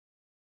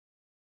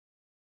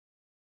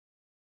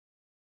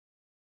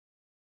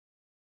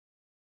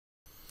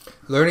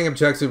Learning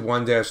Objective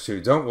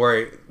 1-2. Don't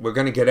worry, we're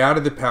going to get out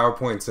of the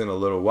PowerPoints in a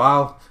little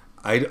while.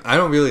 I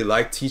don't really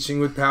like teaching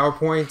with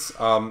PowerPoints,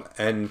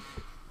 and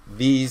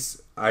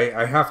these,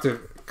 I have to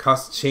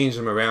change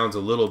them around a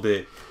little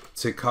bit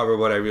to cover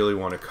what I really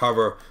want to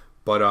cover.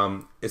 But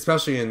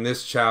especially in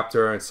this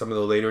chapter and some of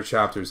the later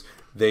chapters,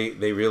 they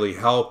really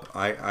help.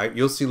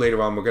 You'll see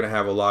later on we're going to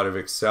have a lot of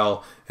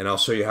Excel, and I'll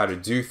show you how to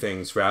do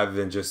things rather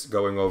than just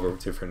going over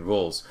different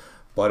rules.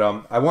 But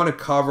I want to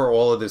cover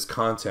all of this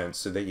content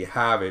so that you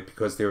have it,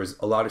 because there is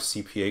a lot of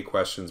CPA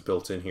questions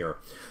built in here.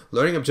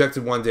 Learning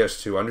Objective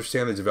 1-2,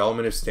 understand the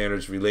development of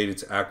standards related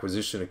to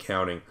acquisition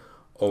accounting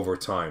over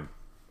time.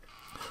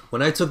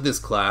 When I took this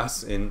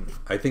class in,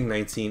 I think,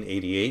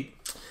 1988,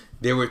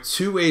 there were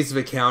two ways of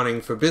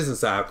accounting for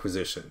business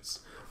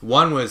acquisitions.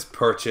 One was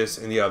purchase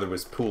and the other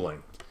was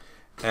pooling.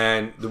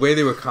 And the way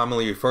they were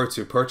commonly referred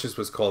to, purchase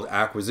was called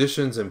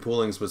acquisitions and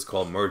poolings was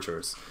called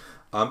mergers.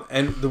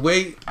 And the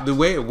way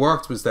it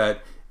worked was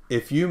that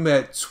if you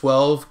met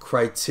 12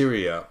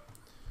 criteria,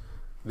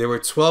 there were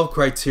 12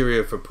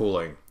 criteria for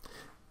pooling.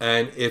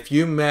 And if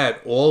you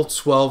met all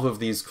 12 of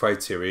these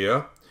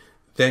criteria,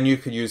 then you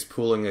could use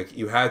pooling.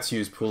 You had to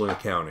use pooling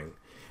accounting.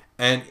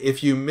 And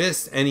if you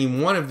missed any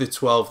one of the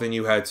 12, then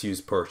you had to use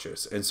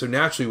purchase. And so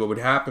naturally what would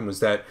happen was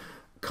that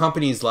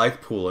companies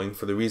liked pooling,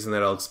 for the reason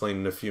that I'll explain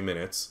in a few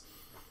minutes.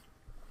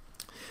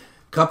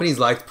 Companies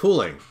liked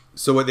pooling.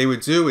 So what they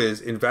would do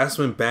is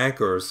investment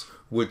bankers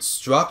would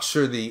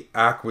structure the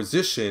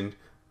acquisition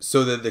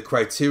so that the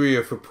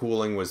criteria for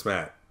pooling was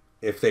met,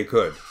 if they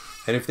could.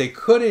 And if they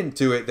couldn't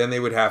do it, then they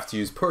would have to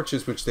use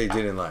purchase, which they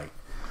didn't like.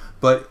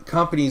 But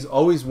companies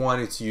always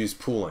wanted to use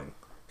pooling,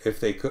 if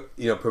they could,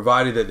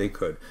 provided that they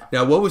could.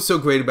 Now, what was so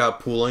great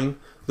about pooling?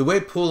 The way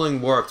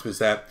pooling worked was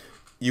that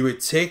you would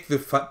take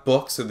the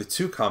books of the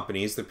two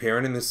companies, the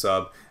parent and the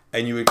sub,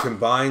 and you would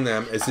combine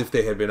them as if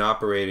they had been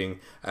operating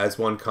as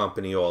one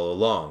company all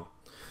along.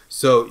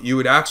 So you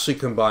would actually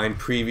combine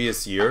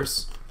previous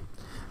years,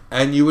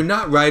 and you would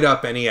not write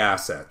up any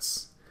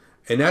assets.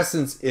 In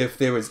essence, if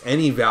there was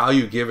any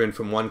value given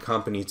from one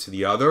company to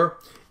the other,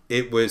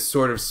 it was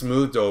sort of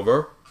smoothed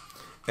over.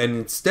 And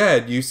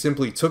instead, you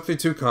simply took the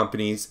two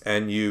companies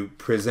and you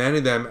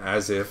presented them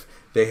as if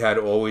they had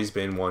always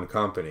been one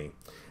company.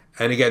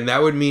 And again,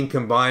 that would mean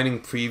combining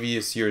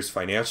previous year's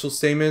financial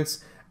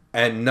statements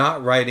and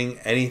not writing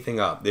anything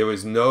up. There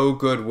was no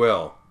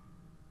goodwill.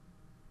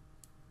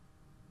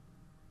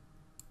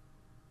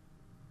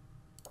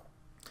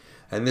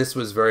 And this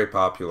was very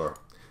popular.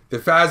 The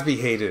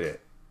FASB hated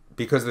it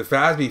because the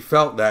FASB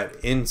felt that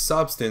in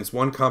substance,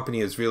 one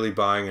company is really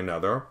buying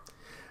another,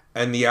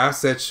 and the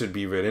assets should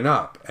be written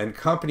up. And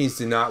companies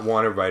did not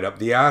want to write up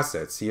the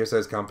assets.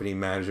 CSI's company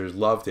managers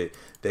loved it.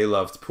 They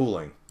loved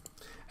pooling.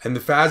 And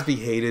the FASB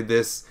hated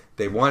this.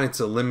 They wanted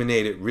to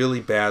eliminate it really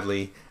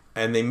badly,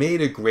 and they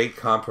made a great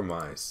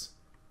compromise.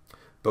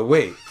 But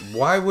wait,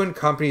 why wouldn't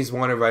companies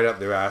want to write up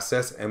their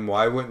assets, and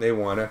why wouldn't they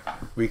want to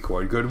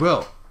record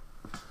goodwill?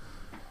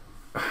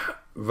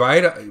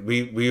 Right?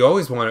 We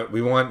always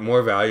we want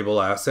more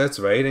valuable assets,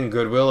 right? And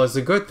goodwill is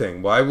a good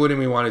thing. Why wouldn't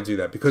we want to do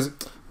that? Because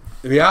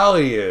the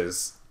reality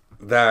is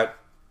that,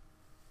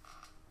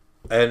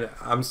 and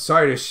I'm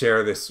sorry to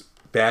share this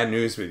bad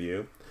news with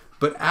you,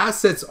 but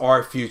assets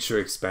are future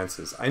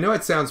expenses. I know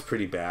it sounds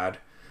pretty bad,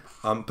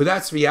 but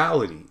that's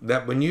reality.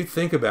 That when you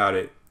think about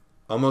it,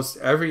 almost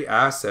every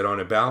asset on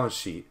a balance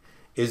sheet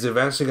is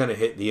eventually going to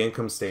hit the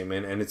income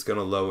statement, and it's going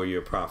to lower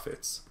your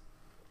profits.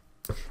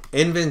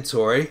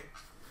 Inventory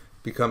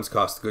becomes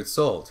cost of goods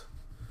sold.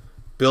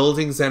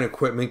 Buildings and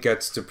equipment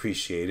gets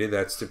depreciated.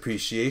 That's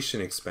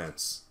depreciation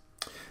expense.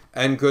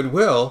 And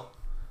goodwill,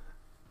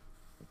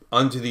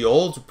 under the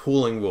old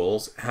pooling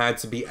rules, had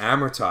to be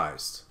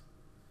amortized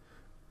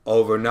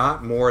over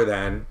not more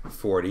than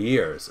 40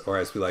 years, or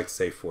as we like to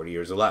say, 40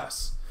 years or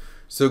less.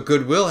 So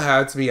goodwill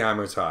had to be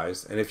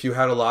amortized, and if you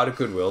had a lot of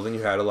goodwill, then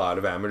you had a lot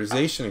of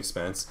amortization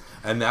expense,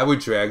 and that would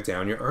drag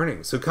down your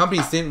earnings. So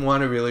companies didn't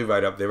want to really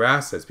write up their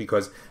assets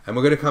because, and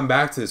we're going to come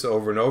back to this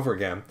over and over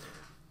again,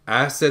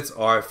 assets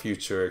are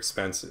future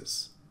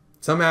expenses.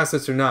 Some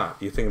assets are not.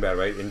 You think about it,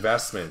 right?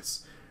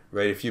 Investments,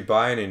 right? If you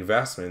buy an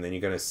investment, then you're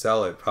going to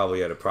sell it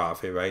probably at a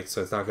profit, right?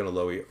 So it's not going to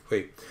lower your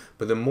weight.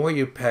 But the more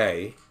you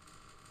pay,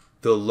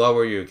 the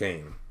lower your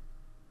gain.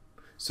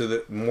 So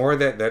the more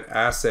that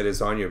asset is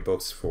on your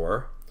books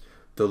for,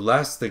 the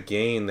less the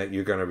gain that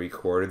you're going to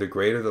record, or the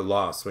greater the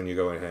loss when you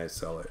go ahead and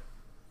sell it.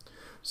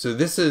 So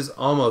this is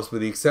almost,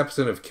 with the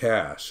exception of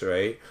cash,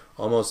 right?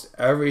 Almost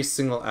every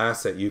single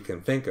asset you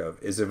can think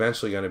of is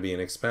eventually going to be an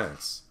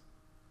expense.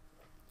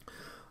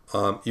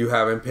 You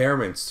have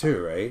impairments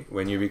too, right?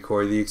 When you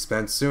record the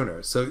expense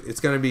sooner. So it's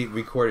going to be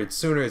recorded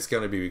sooner, it's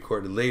going to be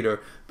recorded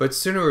later, but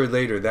sooner or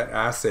later that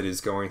asset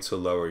is going to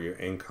lower your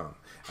income.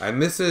 And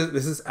this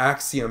is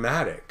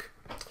axiomatic.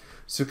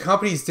 So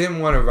companies didn't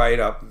want to write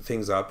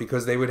things up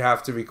because they would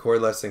have to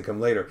record less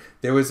income later.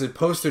 There was a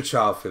poster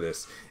child for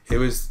this. It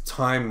was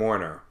Time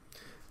Warner.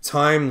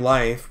 Time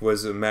Life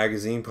was a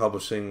magazine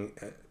publishing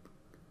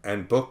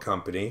and book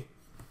company,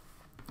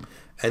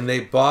 and they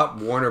bought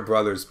Warner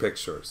Brothers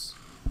Pictures.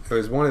 It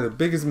was one of the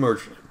biggest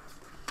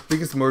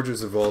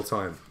mergers of all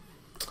time.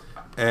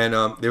 And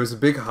there was a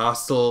big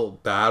hostile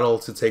battle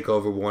to take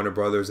over Warner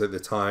Brothers at the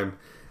time.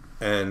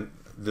 And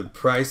the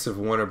price of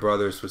Warner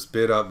Brothers was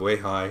bid up way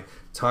high.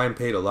 Time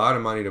paid a lot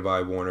of money to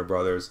buy Warner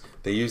Brothers.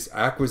 They used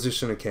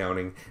acquisition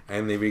accounting,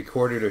 and they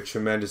recorded a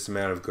tremendous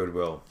amount of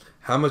goodwill.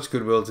 How much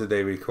goodwill did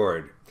they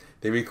record?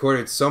 They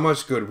recorded so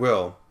much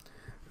goodwill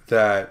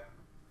that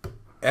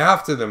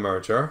after the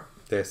merger,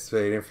 they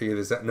didn't figure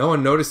this out. No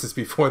one noticed this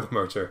before the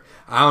merger.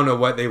 I don't know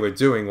what they were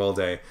doing all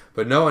day,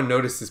 but no one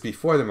noticed this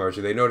before the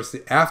merger. They noticed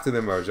it after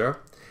the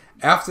merger.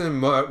 After the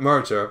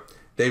merger,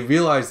 they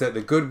realized that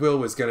the goodwill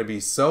was going to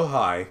be so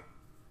high,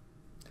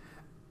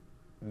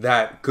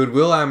 that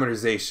goodwill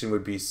amortization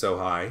would be so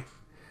high,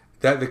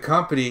 that the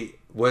company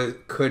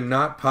could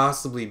not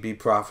possibly be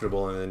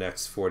profitable in the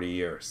next 40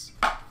 years.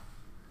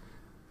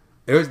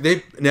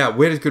 Now,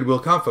 where does goodwill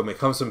come from? It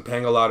comes from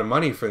paying a lot of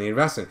money for the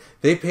investment.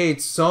 They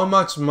paid so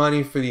much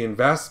money for the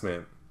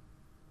investment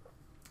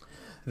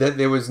that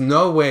there was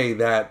no way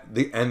that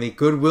the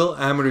goodwill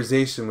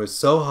amortization was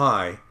so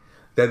high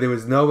that there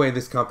was no way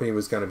this company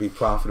was going to be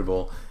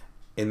profitable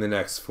in the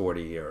next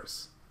 40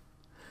 years.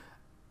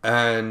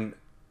 And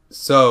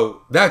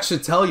so that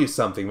should tell you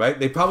something, right?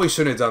 They probably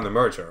shouldn't have done the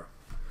merger.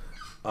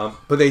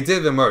 But they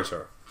did the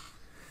merger.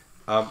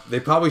 They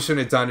probably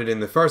shouldn't have done it in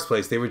the first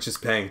place. They were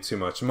just paying too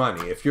much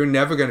money. If you're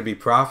never going to be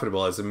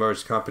profitable as a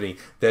merged company,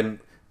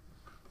 then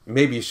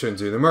maybe you shouldn't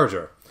do the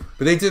merger.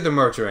 But they did the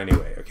merger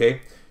anyway,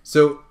 okay?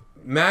 So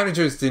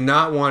managers did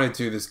not want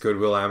to do this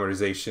goodwill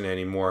amortization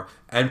anymore,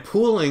 and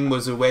pooling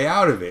was a way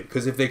out of it,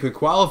 because if they could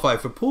qualify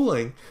for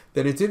pooling,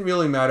 then it didn't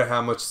really matter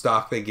how much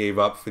stock they gave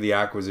up for the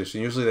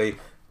acquisition. Usually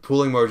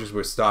pooling mergers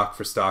were stock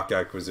for stock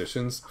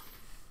acquisitions.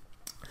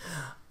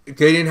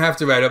 They didn't have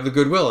to write up the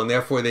goodwill, and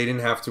therefore they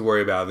didn't have to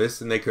worry about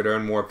this, and they could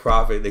earn more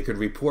profit. They could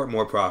report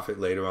more profit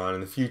later on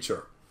in the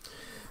future.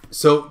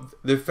 So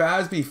the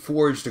FASB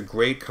forged a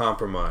great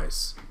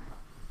compromise.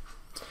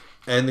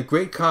 And the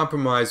great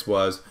compromise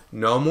was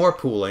no more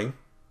pooling,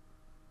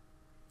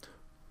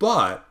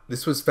 but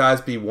this was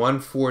FASB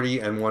 140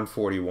 and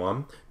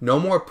 141. No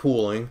more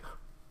pooling,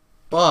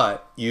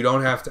 but you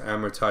don't have to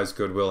amortize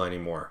goodwill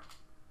anymore.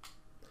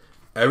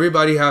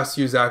 Everybody has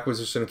to use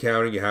acquisition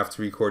accounting. You have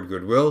to record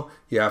goodwill.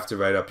 You have to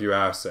write up your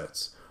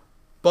assets.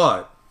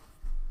 But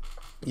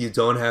you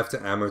don't have to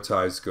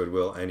amortize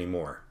goodwill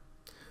anymore.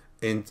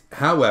 And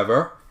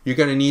however, you're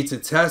going to need to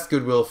test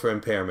goodwill for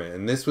impairment.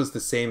 And this was the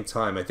same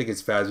time, I think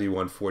it's FASB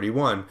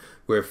 141,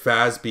 where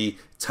FASB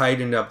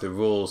tightened up the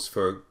rules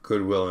for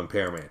goodwill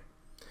impairment.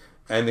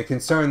 And the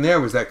concern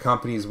there was that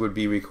companies would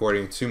be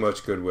recording too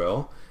much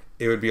goodwill.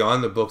 It would be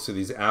on the books of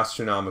these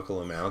astronomical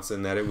amounts,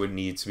 and that it would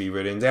need to be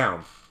written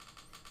down.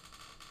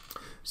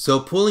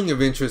 So pooling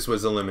of interest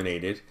was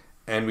eliminated,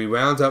 and we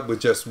wound up with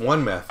just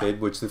one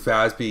method, which the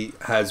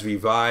FASB has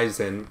revised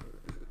and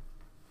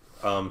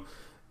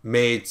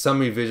made some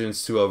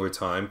revisions to over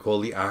time,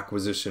 called the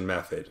acquisition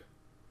method.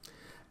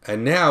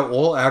 And now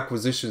all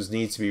acquisitions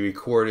need to be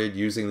recorded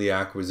using the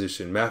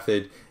acquisition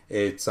method.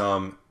 It's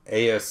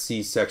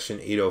ASC section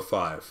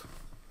 805.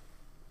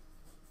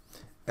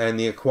 And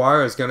the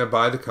acquirer is going to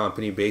buy the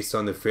company based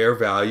on the fair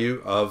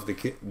value of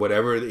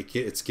whatever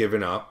it's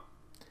given up,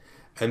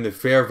 and the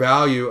fair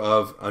value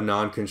of a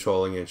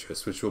non-controlling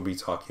interest, which we'll be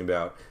talking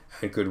about.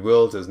 And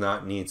goodwill does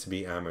not need to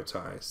be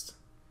amortized.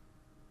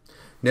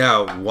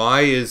 Now,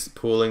 why is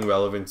pooling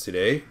relevant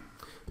today?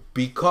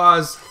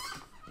 Because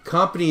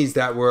companies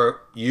that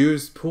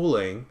used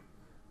pooling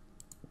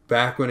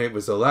back when it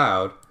was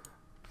allowed,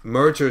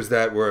 mergers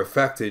that were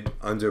affected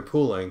under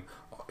pooling,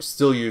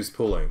 still use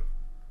pooling.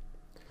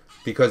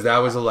 Because that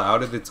was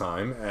allowed at the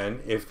time, and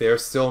if they're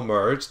still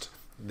merged,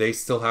 they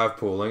still have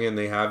pooling, and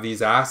they have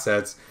these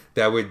assets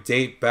that would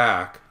date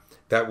back,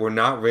 that were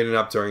not written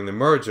up during the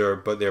merger,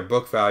 but their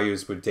book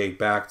values would date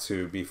back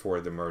to before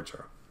the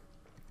merger.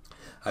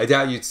 I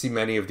doubt you'd see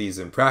many of these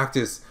in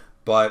practice,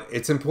 but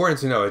it's important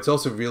to know. It's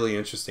also really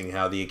interesting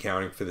how the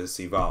accounting for this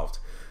evolved.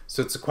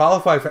 So to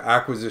qualify for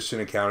acquisition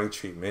accounting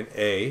treatment,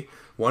 A,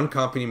 one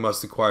company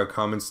must acquire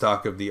common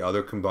stock of the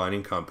other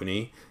combining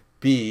company.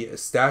 B, a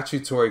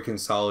statutory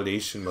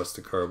consolidation must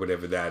occur,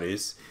 whatever that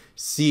is.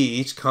 C,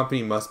 each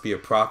company must be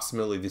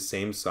approximately the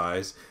same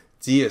size.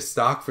 D, a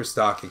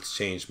stock-for-stock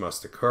exchange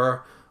must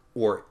occur.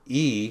 Or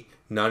E,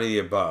 none of the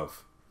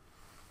above.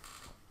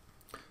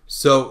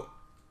 So,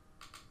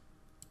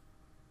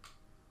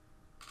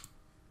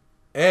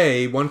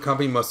 A, one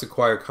company must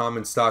acquire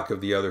common stock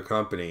of the other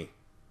company.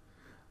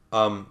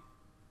 I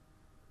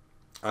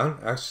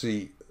don't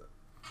actually...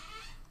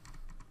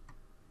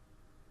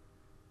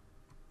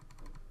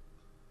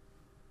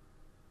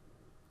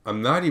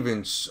 I'm not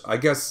even... I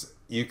guess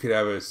you could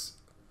have a...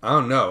 I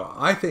don't know.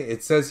 I think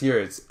it says here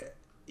it's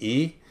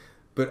E,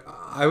 but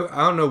I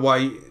don't know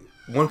why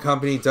one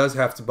company does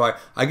have to buy.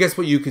 I guess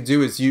what you could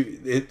do is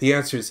the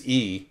answer is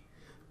E,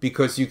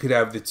 because you could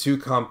have the two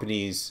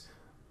companies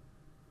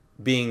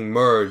being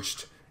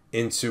merged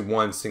into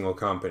one single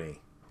company.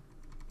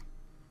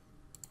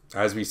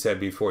 As we said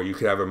before, you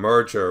could have a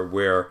merger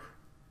where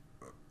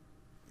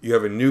you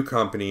have a new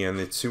company and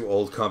the two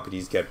old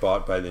companies get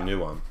bought by the new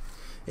one.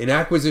 In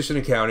acquisition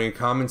accounting,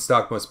 common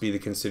stock must be the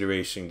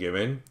consideration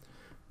given.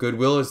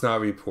 Goodwill is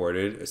not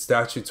reported. A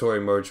statutory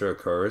merger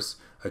occurs.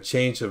 A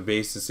change of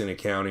basis in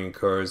accounting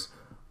occurs.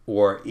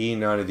 Or E,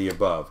 none of the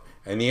above.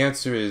 And the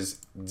answer is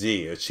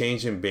D, a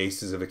change in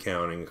basis of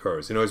accounting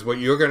occurs. In other words, what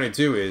you're going to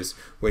do is,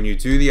 when you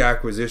do the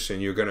acquisition,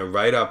 you're going to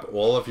write up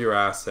all of your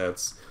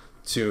assets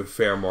to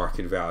fair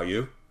market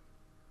value.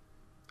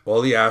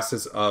 All the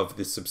assets of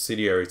the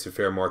subsidiary to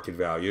fair market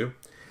value.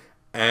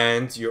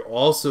 And you're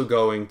also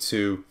going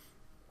to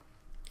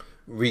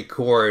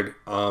record,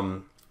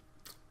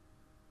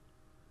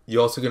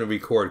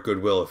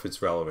 goodwill if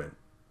it's relevant.